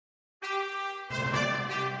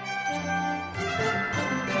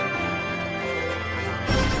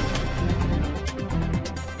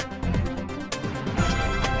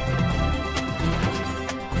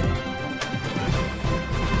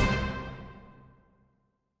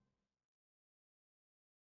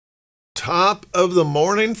Top of the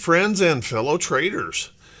morning, friends and fellow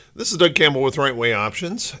traders. This is Doug Campbell with Right Way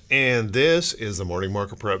Options, and this is the morning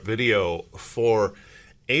market prep video for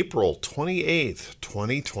April 28th,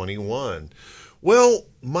 2021. Well,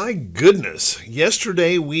 my goodness,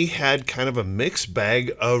 yesterday we had kind of a mixed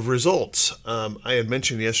bag of results. I had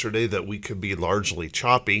mentioned yesterday that we could be largely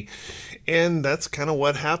choppy, and that's kind of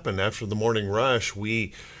what happened after the morning rush.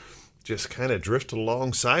 We just kind of drifted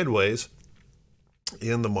along sideways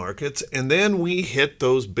in the markets, and then we hit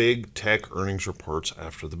those big tech earnings reports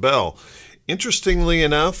after the bell. Interestingly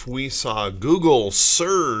enough, we saw Google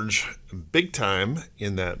surge big time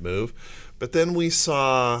in that move, but then we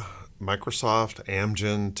saw Microsoft,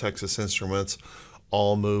 Amgen, Texas Instruments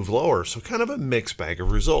all move lower. So kind of a mixed bag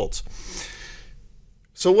of results.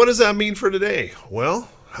 So what does that mean for today? Well,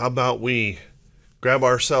 how about we grab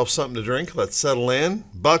ourselves something to drink, let's settle in,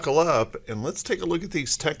 buckle up, and let's take a look at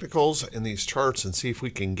these technicals and these charts and see if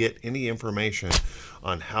we can get any information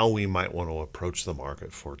on how we might want to approach the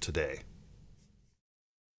market for today.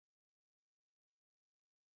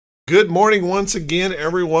 Good morning once again,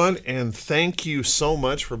 everyone, and thank you so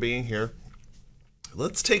much for being here.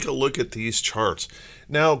 Let's take a look at these charts.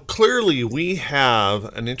 Now, clearly we have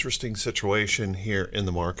an interesting situation here in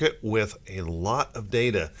the market with a lot of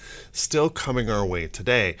data still coming our way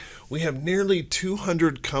today. We have nearly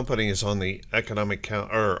 200 companies on the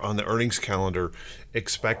on the earnings calendar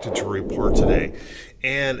expected to report today.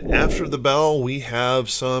 And after the bell, we have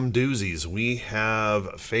some doozies. We have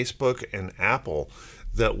Facebook and Apple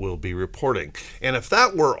that will be reporting. And if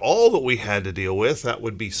that were all that we had to deal with, that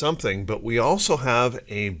would be something. But we also have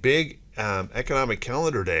a big economic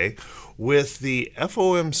calendar day with the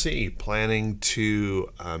FOMC planning to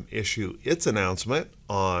issue its announcement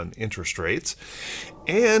on interest rates.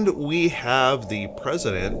 And we have the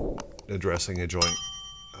president addressing a joint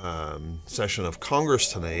session of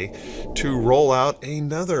Congress today to roll out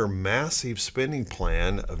another massive spending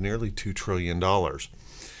plan of nearly $2 trillion.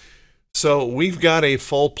 So we've got a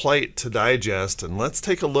full plate to digest, and let's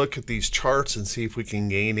take a look at these charts and see if we can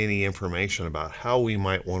gain any information about how we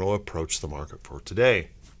might want to approach the market for today.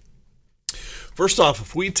 First off,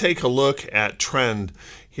 if we take a look at trend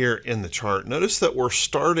here in the chart, notice that we're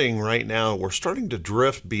starting to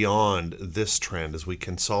drift beyond this trend as we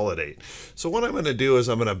consolidate. So what I'm going to do is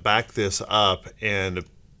I'm going to back this up and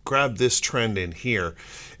grab this trend in here,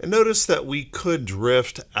 and notice that we could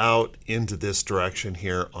drift out into this direction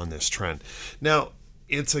here on this trend. Now,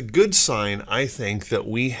 it's a good sign, I think, that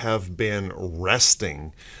we have been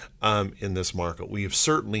resting in this market. We have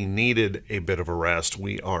certainly needed a bit of a rest.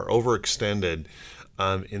 We are overextended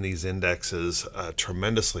in these indexes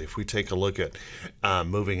tremendously. If we take a look at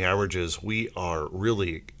moving averages, we are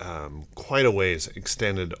really quite a ways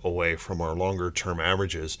extended away from our longer term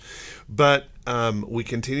averages. But we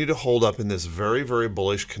continue to hold up in this very, very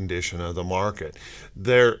bullish condition of the market.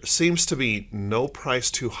 There seems to be no price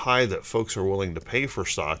too high that folks are willing to pay for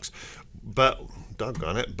stocks, but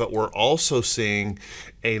doggone it, but we're also seeing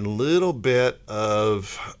a little bit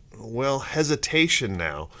of, well, hesitation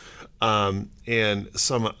now in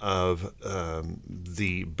some of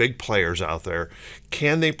the big players out there.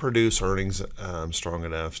 Can they produce earnings strong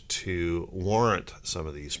enough to warrant some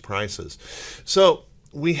of these prices? So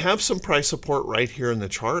we have some price support right here in the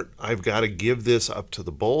chart. I've got to give this up to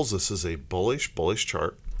the bulls. This is a bullish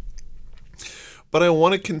chart. But I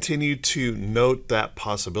want to continue to note that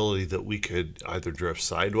possibility that we could either drift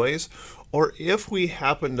sideways, or if we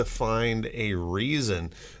happen to find a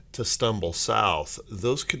reason to stumble south,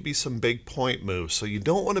 those could be some big point moves. So you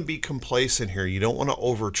don't want to be complacent here. You don't want to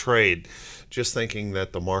overtrade just thinking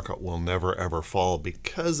that the market will never ever fall,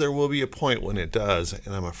 because there will be a point when it does,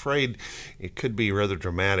 and I'm afraid it could be rather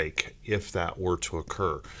dramatic if that were to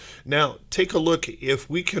occur. Now, take a look. If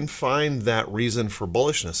we can find that reason for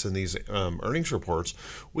bullishness in these earnings reports,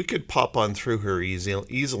 we could pop on through here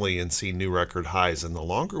easily and see new record highs. And the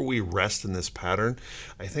longer we rest in this pattern,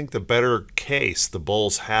 I think the better case the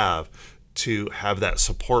bulls have to have that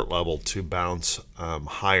support level to bounce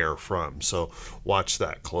higher from. So watch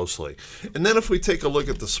that closely. And then if we take a look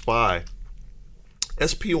at the SPY,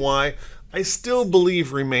 I still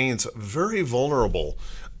believe remains very vulnerable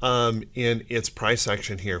in its price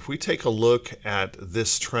action here. If we take a look at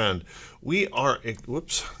this trend, we are,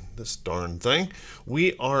 this darn thing,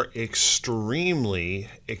 we are extremely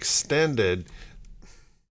extended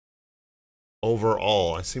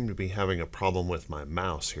overall. I seem to be having a problem with my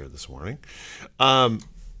mouse here this morning.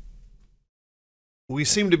 We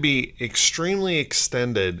seem to be extremely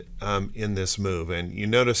extended in this move, and you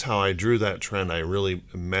notice how I drew that trend. I really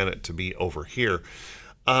meant it to be over here.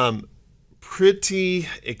 Pretty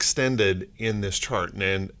extended in this chart,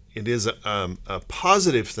 and it is a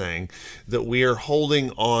positive thing that we are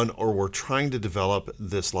holding on, or we're trying to develop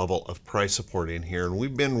this level of price support in here. And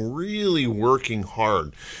we've been really working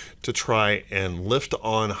hard to try and lift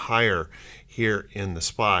on higher here in the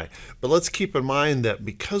SPY. But let's keep in mind that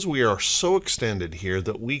because we are so extended here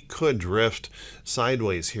that we could drift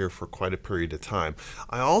sideways here for quite a period of time.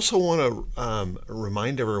 I also want to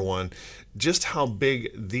remind everyone just how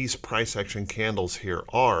big these price action candles here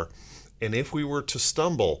are. And if we were to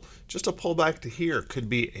stumble, just a pullback to here could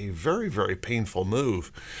be a very, very painful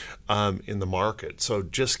move in the market. So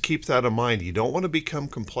just keep that in mind. You don't want to become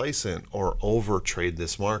complacent or over trade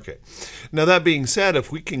this market. Now, that being said,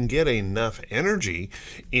 if we can get enough energy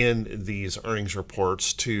in these earnings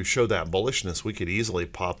reports to show that bullishness, we could easily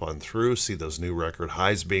pop on through, see those new record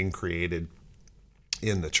highs being created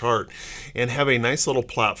in the chart, and have a nice little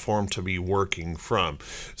platform to be working from.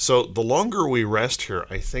 So the longer we rest here,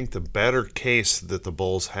 I think the better case that the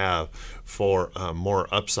bulls have for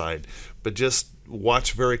more upside. But just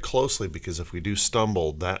watch very closely, because if we do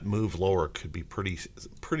stumble, that move lower could be pretty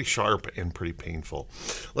sharp and pretty painful.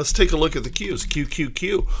 Let's take a look at the Qs.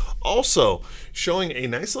 QQQ also showing a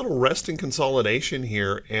nice little resting consolidation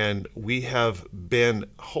here, and we have been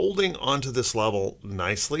holding onto this level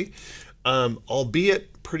nicely.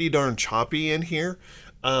 Albeit pretty darn choppy in here,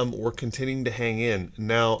 we're continuing to hang in.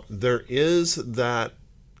 Now, there is that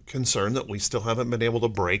concern that we still haven't been able to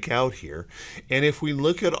break out here. And if we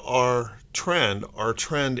look at our trend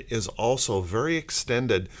is also very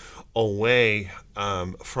extended away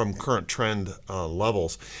from current trend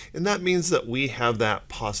levels. And that means that we have that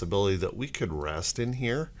possibility that we could rest in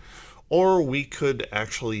here, or we could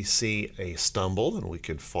actually see a stumble and we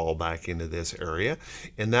could fall back into this area,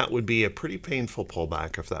 and that would be a pretty painful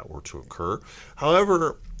pullback if that were to occur.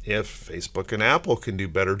 However, if Facebook and Apple can do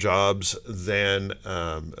better jobs than,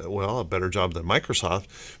 a better job than Microsoft,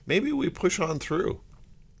 maybe we push on through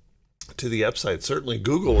to the upside. Certainly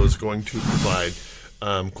Google is going to provide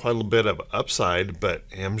quite a bit of upside, but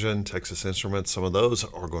Amgen, Texas Instruments, some of those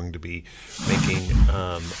are going to be making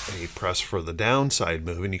a press for the downside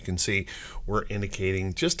move. And you can see we're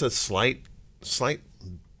indicating just a slight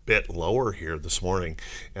bit lower here this morning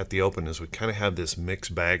at the open, as we kind of have this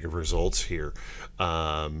mixed bag of results here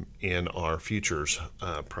in our futures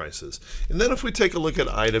prices. And then if we take a look at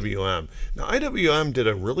IWM, now IWM did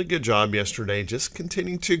a really good job yesterday, just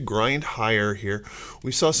continuing to grind higher here.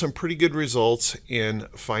 We saw some pretty good results in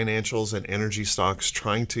financials and energy stocks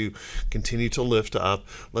trying to continue to lift up.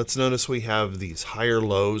 Let's notice we have these higher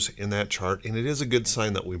lows in that chart, and it is a good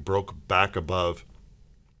sign that we broke back above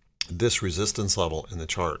this resistance level in the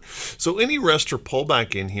chart. So any rest or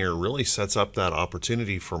pullback in here really sets up that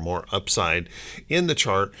opportunity for more upside in the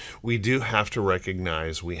chart. We do have to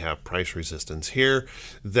recognize we have price resistance here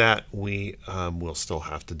that we will still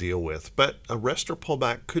have to deal with, but a rest or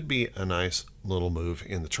pullback could be a nice little move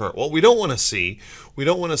in the chart. What we don't want to see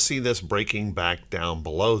this breaking back down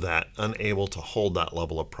below that, unable to hold that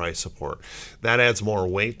level of price support. That adds more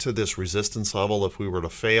weight to this resistance level if we were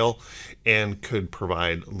to fail, and could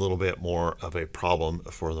provide a little bit more of a problem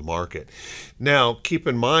for the market. Now, keep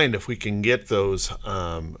in mind, if we can get those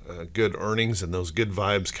good earnings and those good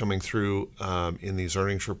vibes coming through in these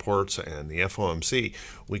earnings reports and the FOMC,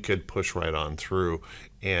 we could push right on through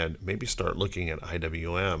and maybe start looking at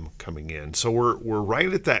IWM coming in. So we're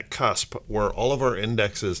right at that cusp where all of our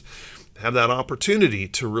indexes have that opportunity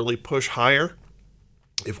to really push higher.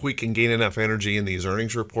 If we can gain enough energy in these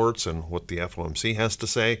earnings reports and what the FOMC has to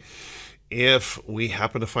say, if we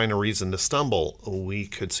happen to find a reason to stumble, we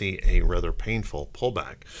could see a rather painful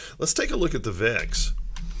pullback. Let's take a look at the VIX.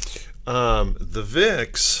 The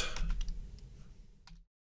VIX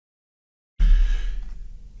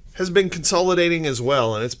has been consolidating as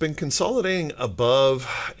well, and it's been consolidating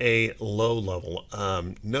above a low level.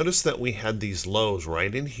 Notice that we had these lows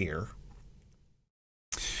right in here,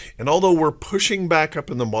 and although we're pushing back up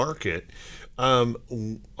in the market,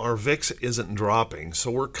 our VIX isn't dropping,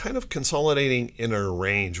 so we're kind of consolidating in a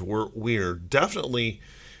range. We're definitely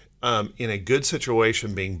in a good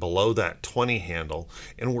situation being below that 20 handle,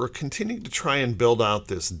 and we're continuing to try and build out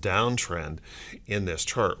this downtrend in this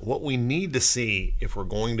chart. What we need to see, if we're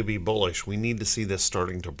going to be bullish, we need to see this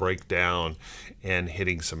starting to break down and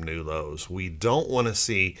hitting some new lows. We don't want to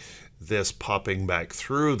see this popping back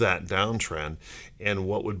through that downtrend, and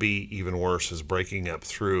what would be even worse is breaking up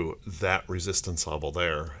through that resistance level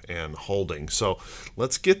there and holding. So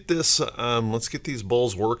let's get this let's get these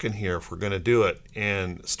bulls working here if we're going to do it,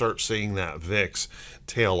 and start seeing that VIX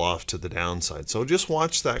tail off to the downside. So just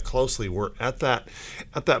watch that closely. We're at that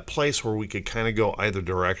place where we could kind of go either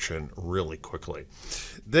direction really quickly.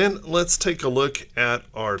 Then let's take a look at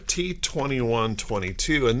our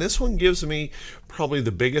T2122, and this one gives me probably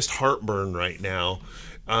the biggest heartburn right now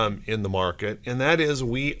in the market, and that is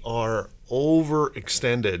we are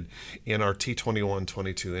overextended in our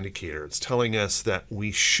T2122 indicator. It's telling us that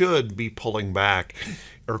we should be pulling back,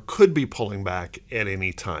 or could be pulling back at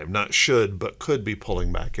any time. Not should, but could be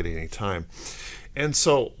pulling back at any time. And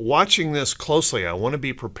so watching this closely, I want to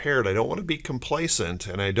be prepared. I don't want to be complacent,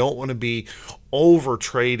 and I don't want to be over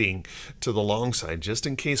trading to the long side, just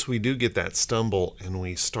in case we do get that stumble and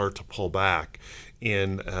we start to pull back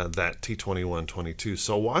in that T2122.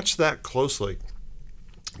 So watch that closely.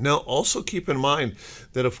 Now, also keep in mind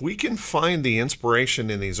that if we can find the inspiration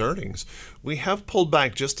in these earnings, we have pulled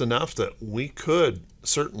back just enough that we could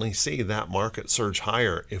certainly see that market surge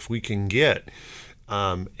higher if we can get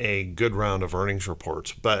a good round of earnings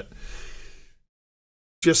reports. But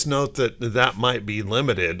just note that that might be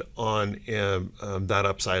limited on that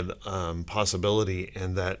upside possibility,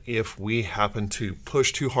 and that if we happen to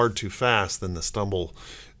push too hard too fast, then the stumble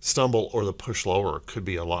or the push lower could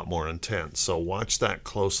be a lot more intense. So watch that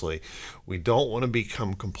closely. We don't want to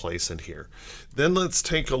become complacent here. Then let's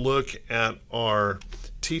take a look at our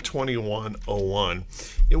T2101.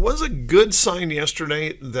 It was a good sign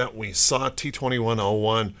yesterday that we saw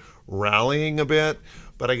T2101 rallying a bit,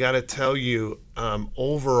 but I got to tell you,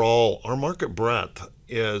 overall, our market breadth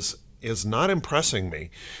is not impressing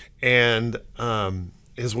me. And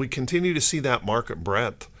as we continue to see that market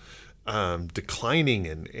breadth declining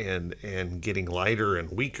and getting lighter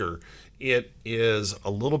and weaker, it is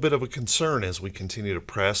a little bit of a concern as we continue to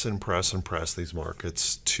press and press and press these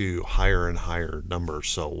markets to higher and higher numbers.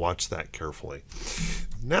 So watch that carefully.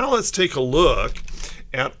 Now let's take a look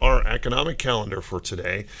at our economic calendar for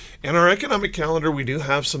today. And our economic calendar, we do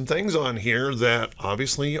have some things on here that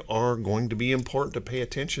obviously are going to be important to pay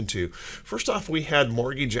attention to. First off, we had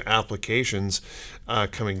mortgage applications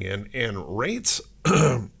coming in, and rates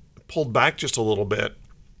pulled back just a little bit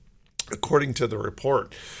according to the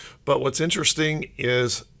report. But what's interesting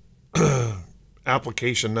is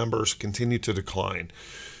application numbers continue to decline.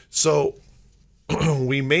 So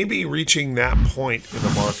we may be reaching that point in the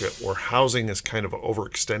market where housing has kind of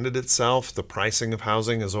overextended itself. The pricing of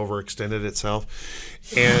housing has overextended itself,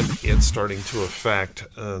 and it's starting to affect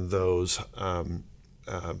those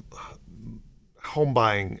home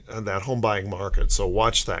buying market. So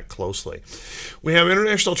watch that closely. We have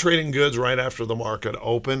international trading goods right after the market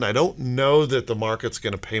opened. I don't know that the market's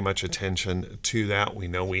going to pay much attention to that. We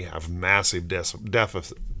know we have massive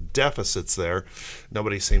deficits there.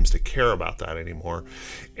 Nobody seems to care about that anymore.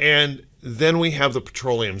 And then we have the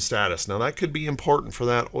petroleum status. Now that could be important for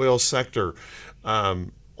that oil sector.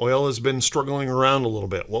 Oil has been struggling around a little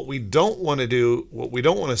bit. What we don't want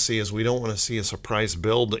to see is we don't want to see a surprise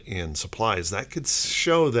build in supplies. That could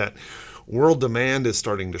show that world demand is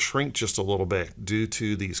starting to shrink just a little bit due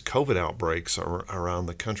to these COVID outbreaks around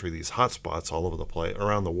the country, these hotspots all over the place,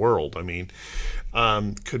 around the world. I mean,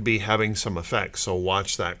 could be having some effect. So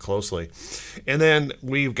watch that closely. And then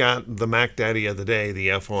we've got the Mac Daddy of the day, the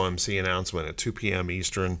FOMC announcement at 2 p.m.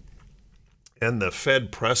 Eastern. And the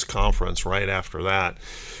Fed press conference right after that.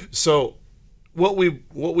 So what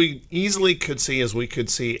we easily could see is we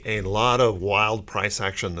could see a lot of wild price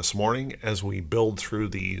action this morning as we build through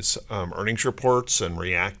these earnings reports and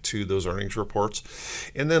react to those earnings reports,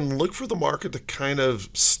 and then look for the market to kind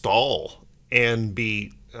of stall and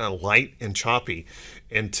be light and choppy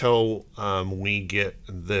until we get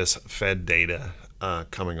this Fed data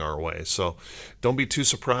coming our way. So don't be too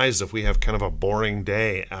surprised if we have kind of a boring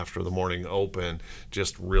day after the morning open,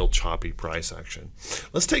 just real choppy price action.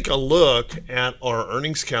 Let's take a look at our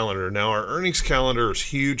earnings calendar. Now our earnings calendar is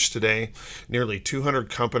huge today, nearly 200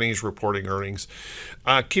 companies reporting earnings.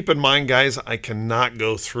 Keep in mind, guys, I cannot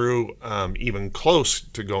go through even close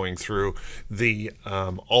to going through the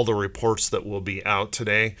all the reports that will be out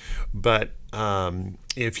today, but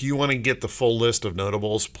if you want to get the full list of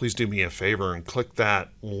notables, please do me a favor and click that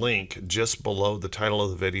link just below the title of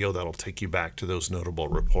the video. That'll take you back to those notable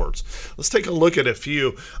reports. Let's take a look at a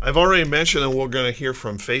few. I've already mentioned that we're going to hear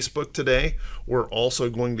from Facebook today. We're also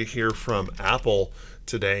going to hear from Apple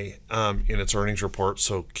today in its earnings report,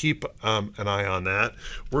 so keep an eye on that.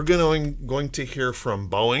 We're going to hear from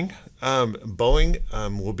Boeing.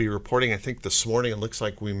 Boeing will be reporting, I think, this morning. It looks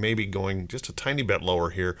like we may be going just a tiny bit lower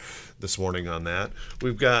here this morning on that.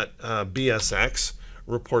 We've got BSX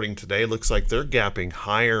reporting today. Looks like they're gapping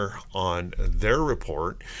higher on their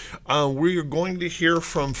report. We are going to hear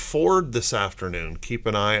from Ford this afternoon. Keep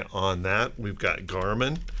an eye on that. We've got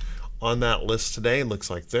Garmin on that list today. Looks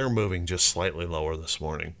like they're moving just slightly lower this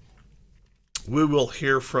morning. We will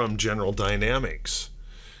hear from General Dynamics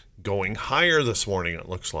going higher this morning, it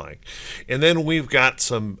looks like. And then we've got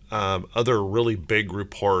some other really big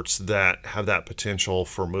reports that have that potential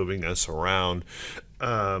for moving us around.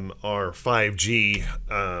 Our 5G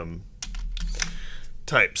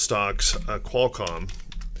type stocks, Qualcomm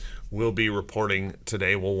will be reporting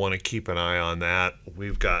today. We'll want to keep an eye on that.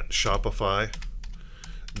 We've got Shopify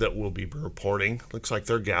that will be reporting. Looks like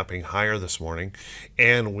they're gapping higher this morning.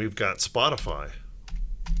 And we've got Spotify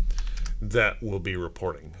that will be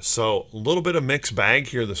reporting. So a little bit of mixed bag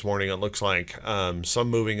here this morning. It looks like some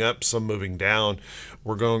moving up, some moving down.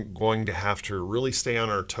 We're going to have to really stay on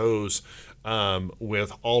our toes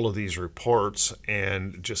with all of these reports,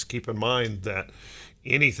 and just keep in mind that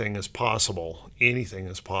anything is possible. Anything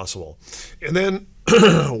is possible. And then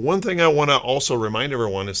one thing I want to also remind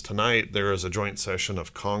everyone is tonight there is a joint session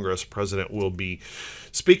of Congress. President will be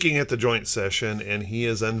speaking at the joint session, and he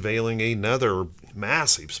is unveiling another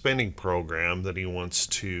massive spending program that he wants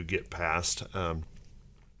to get passed,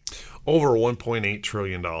 over $1.8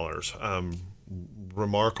 trillion.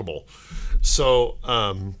 Remarkable. So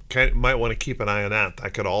might want to keep an eye on that.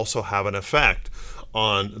 That could also have an effect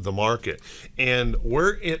on the market. And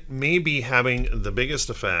where it may be having the biggest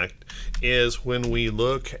effect is when we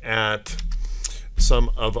look at some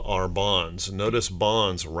of our bonds. Notice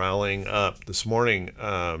bonds rallying up this morning.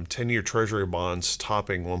 10-year Treasury bonds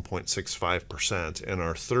topping 1.65%, and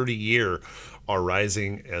our 30-year are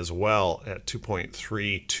rising as well at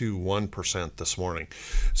 2.321% this morning.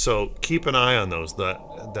 So keep an eye on those.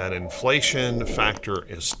 That inflation factor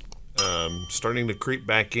is starting to creep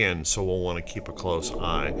back in, so we'll want to keep a close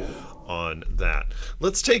eye on that.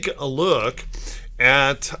 Let's take a look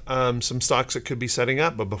at some stocks that could be setting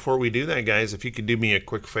up. But before we do that, guys, if you could do me a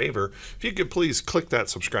quick favor, if you could please click that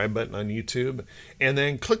subscribe button on YouTube, and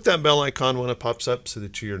then click that bell icon when it pops up so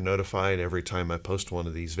that you're notified every time I post one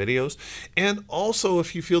of these videos. And also,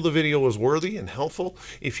 if you feel the video was worthy and helpful,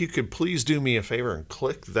 if you could please do me a favor and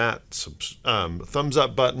click that thumbs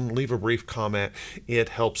up button, leave a brief comment. It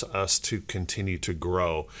helps us to continue to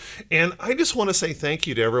grow. And I just want to say thank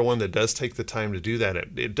you to everyone that does take the time to do that.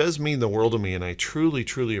 It does mean the world to me, and I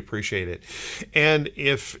truly appreciate it. And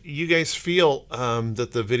if you guys feel that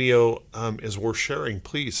the video is worth sharing,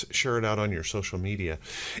 please share it out on your social media.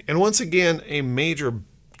 And once again, a major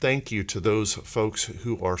thank you to those folks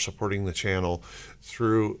who are supporting the channel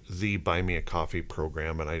through the Buy Me a Coffee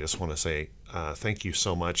program. And I just want to say thank you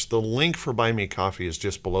so much. The link for Buy Me a Coffee is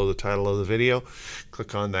just below the title of the video.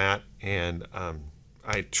 Click on that, and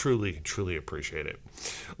I truly appreciate it.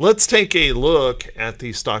 Let's take a look at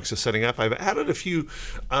these stocks that's setting up. I've added a few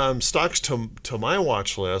stocks to my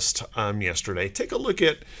watch list yesterday. Take a look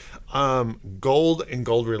at gold and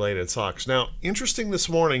gold-related stocks. Now, interesting this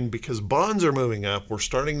morning, because bonds are moving up, we're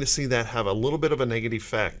starting to see that have a little bit of a negative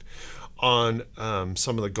effect on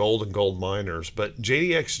some of the gold and gold miners. But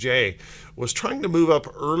JDXJ was trying to move up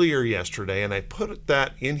earlier yesterday, and I put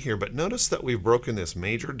that in here, but notice that we've broken this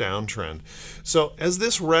major downtrend. So as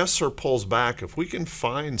this rests or pulls back, if we can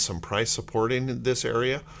find some price support in this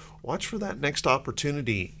area, watch for that next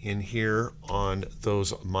opportunity in here on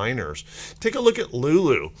those miners. Take a look at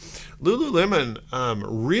Lulu. Lululemon,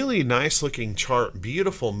 really nice looking chart,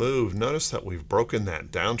 beautiful move. Notice that we've broken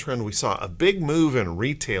that downtrend. We saw a big move in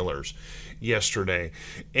retailers yesterday,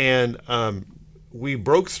 and we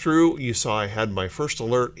broke through. You saw I had my first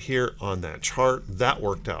alert here on that chart. That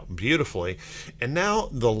worked out beautifully. And now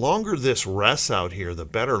the longer this rests out here, the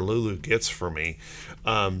better Lulu gets for me,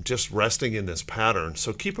 just resting in this pattern.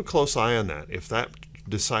 So keep a close eye on that. If that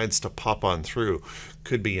decides to pop on through,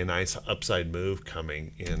 could be a nice upside move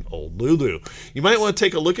coming in old Lulu. You might want to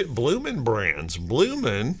take a look at Bloomin' Brands.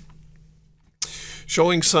 Bloomin'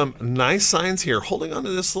 showing some nice signs here, holding on to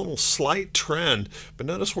this little slight trend, but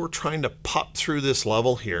notice we're trying to pop through this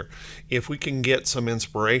level here. If we can get some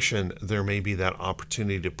inspiration, there may be that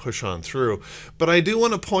opportunity to push on through. But I do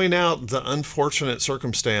want to point out the unfortunate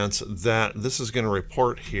circumstance that this is going to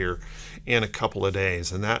report here in a couple of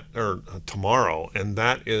days, and that, or tomorrow, and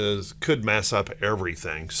that could mess up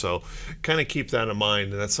everything. So kind of keep that in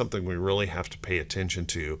mind, and that's something we really have to pay attention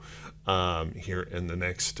to here in the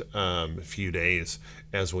next few days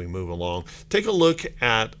as we move along. Take a look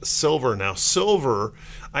at silver. Now, silver,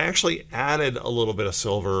 I actually added a little bit of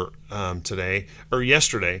silver today or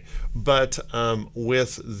yesterday, but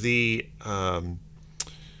with the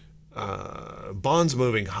bonds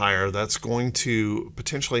moving higher, that's going to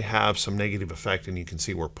potentially have some negative effect, and you can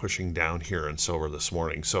see we're pushing down here in silver this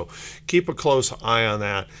morning. So keep a close eye on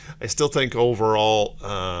that. I still think overall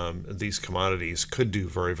these commodities could do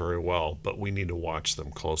very, very well, but we need to watch them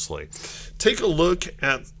closely. Take a look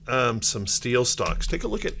at some steel stocks. Take a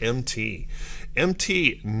look at MT.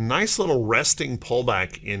 MT, nice little resting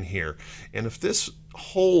pullback in here, and if this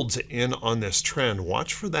holds in on this trend,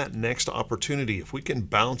 watch for that next opportunity. If we can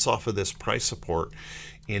bounce off of this price support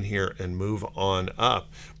in here and move on up,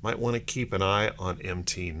 might want to keep an eye on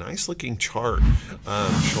MT. Nice looking chart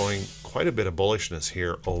showing quite a bit of bullishness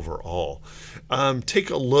here overall. Take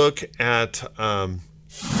a look at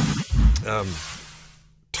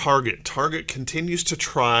Target. Target continues to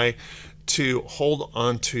try to hold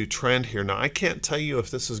on to trend here. Now, I can't tell you if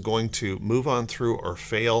this is going to move on through or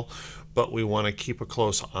fail, but we want to keep a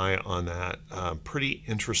close eye on that. Pretty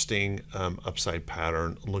interesting upside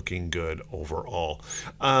pattern, looking good overall.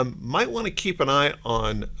 Might want to keep an eye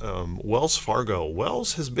on Wells Fargo.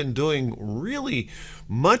 Wells has been doing really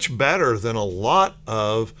much better than a lot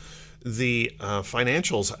of the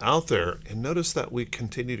financials out there, and notice that we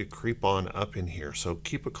continue to creep on up in here, so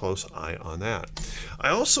keep a close eye on that. I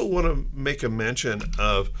also want to make a mention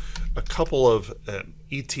of a couple of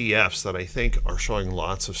ETFs that I think are showing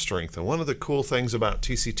lots of strength. And one of the cool things about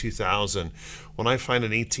TC2000, when I find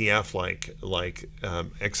an ETF like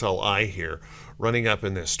XLI here running up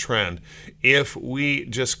in this trend, if we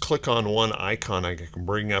just click on one icon, I can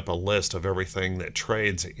bring up a list of everything that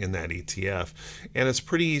trades in that ETF, and it's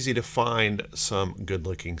pretty easy to find some good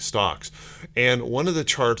looking stocks. And one of the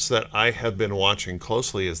charts that I have been watching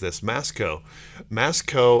closely is this Masco.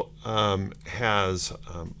 Masco has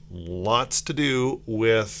lots to do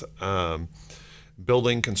with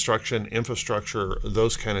building, construction, infrastructure,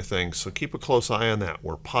 those kind of things. So keep a close eye on that.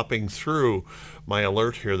 We're popping through my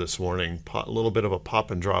alert here this morning. A little bit of a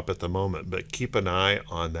pop and drop at the moment, but keep an eye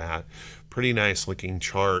on that. Pretty nice looking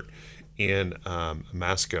chart in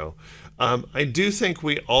Masco. I do think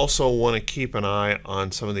we also want to keep an eye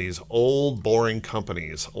on some of these old boring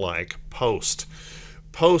companies like Post.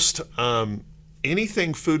 Post,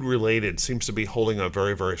 anything food related seems to be holding up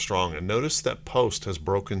very, very strong. And notice that Post has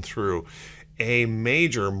broken through a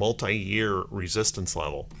major multi-year resistance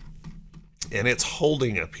level, and it's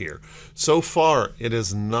holding up here. So far, it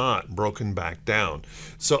is not broken back down.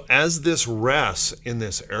 So as this rests in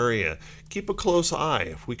this area, keep a close eye.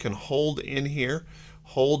 If we can hold in here,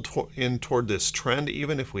 hold in toward this trend,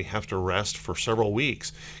 even if we have to rest for several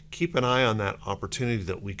weeks, keep an eye on that opportunity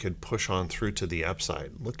that we could push on through to the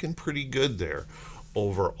upside. Looking pretty good there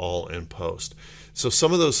overall in Post. So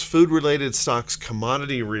some of those food related stocks,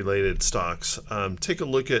 commodity related stocks, take a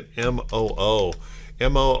look at MOO.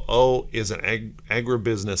 MOO is an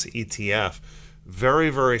agribusiness ETF, very,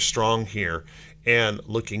 very strong here and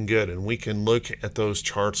looking good. And we can look at those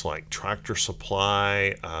charts like Tractor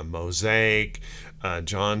Supply, Mosaic,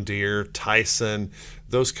 John Deere, Tyson,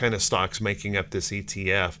 those kind of stocks making up this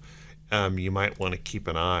ETF. You might want to keep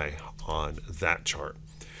an eye on that chart.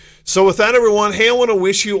 So with that, everyone, hey, I want to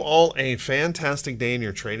wish you all a fantastic day in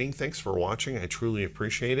your trading. Thanks for watching. I truly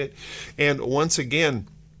appreciate it. And once again,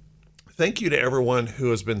 thank you to everyone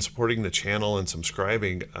who has been supporting the channel and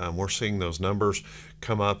subscribing. We're seeing those numbers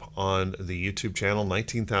come up on the YouTube channel,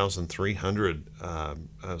 19,300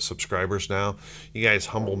 subscribers now. You guys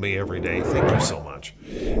humble me every day. Thank you so much.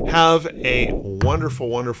 Have a wonderful,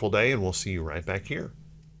 wonderful day, and we'll see you right back here,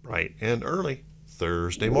 bright and early,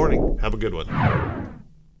 Thursday morning. Have a good one.